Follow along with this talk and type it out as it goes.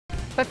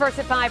But first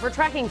at 5, we're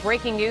tracking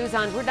breaking news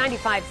on Route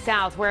 95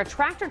 South, where a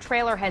tractor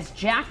trailer has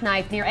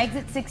jackknifed near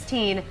exit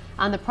 16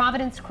 on the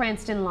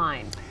Providence-Cranston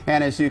line.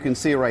 And as you can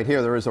see right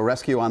here, there is a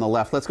rescue on the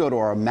left. Let's go to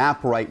our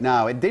map right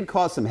now. It did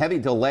cause some heavy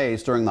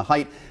delays during the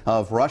height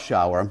of rush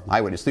hour.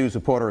 Eyewitness News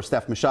reporter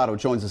Steph Machado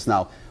joins us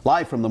now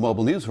live from the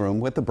mobile newsroom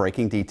with the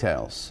breaking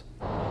details.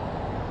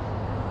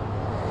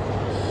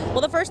 Well,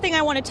 the first thing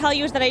I want to tell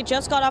you is that I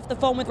just got off the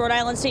phone with Rhode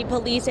Island State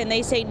Police, and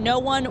they say no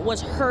one was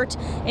hurt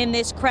in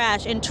this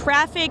crash. And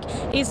traffic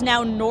is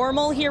now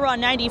normal here on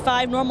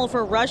 95, normal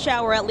for rush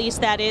hour at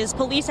least, that is.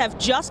 Police have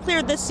just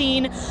cleared the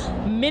scene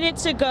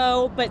minutes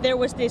ago, but there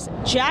was this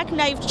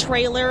jackknifed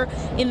trailer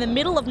in the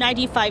middle of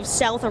 95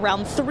 South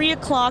around 3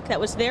 o'clock that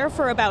was there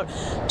for about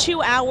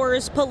 2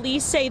 hours.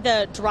 Police say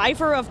the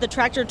driver of the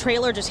tractor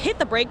trailer just hit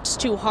the brakes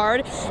too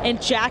hard and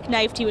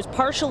jackknifed. He was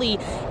partially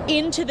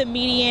into the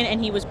median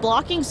and he was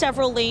blocking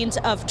several lanes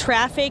of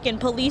traffic, and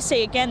police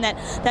say again that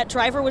that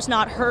driver was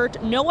not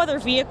hurt. No other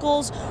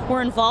vehicles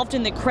were involved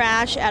in the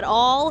crash at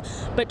all,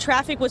 but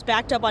traffic was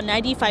backed up on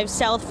 95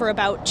 South for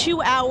about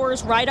 2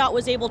 hours. RIDOT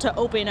was able to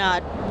open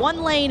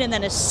one lane and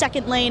then a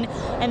second lane,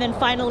 and then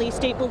finally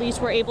state police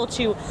were able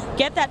to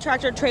get that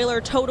tractor trailer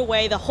towed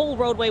away. The whole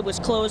roadway was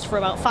closed for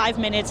about 5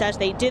 minutes as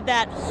they did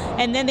that,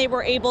 and then they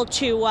were able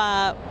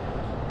to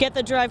get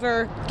the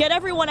driver, get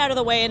everyone out of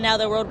the way, and now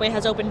the roadway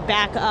has opened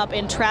back up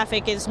and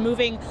traffic is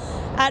moving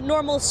at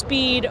normal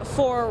speed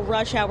for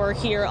rush hour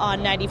here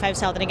on 95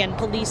 South. And again,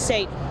 police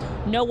say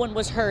no one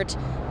was hurt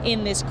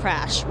in this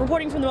crash.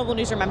 Reporting from the mobile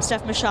newsroom, I'm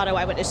Steph Machado,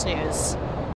 Eyewitness News.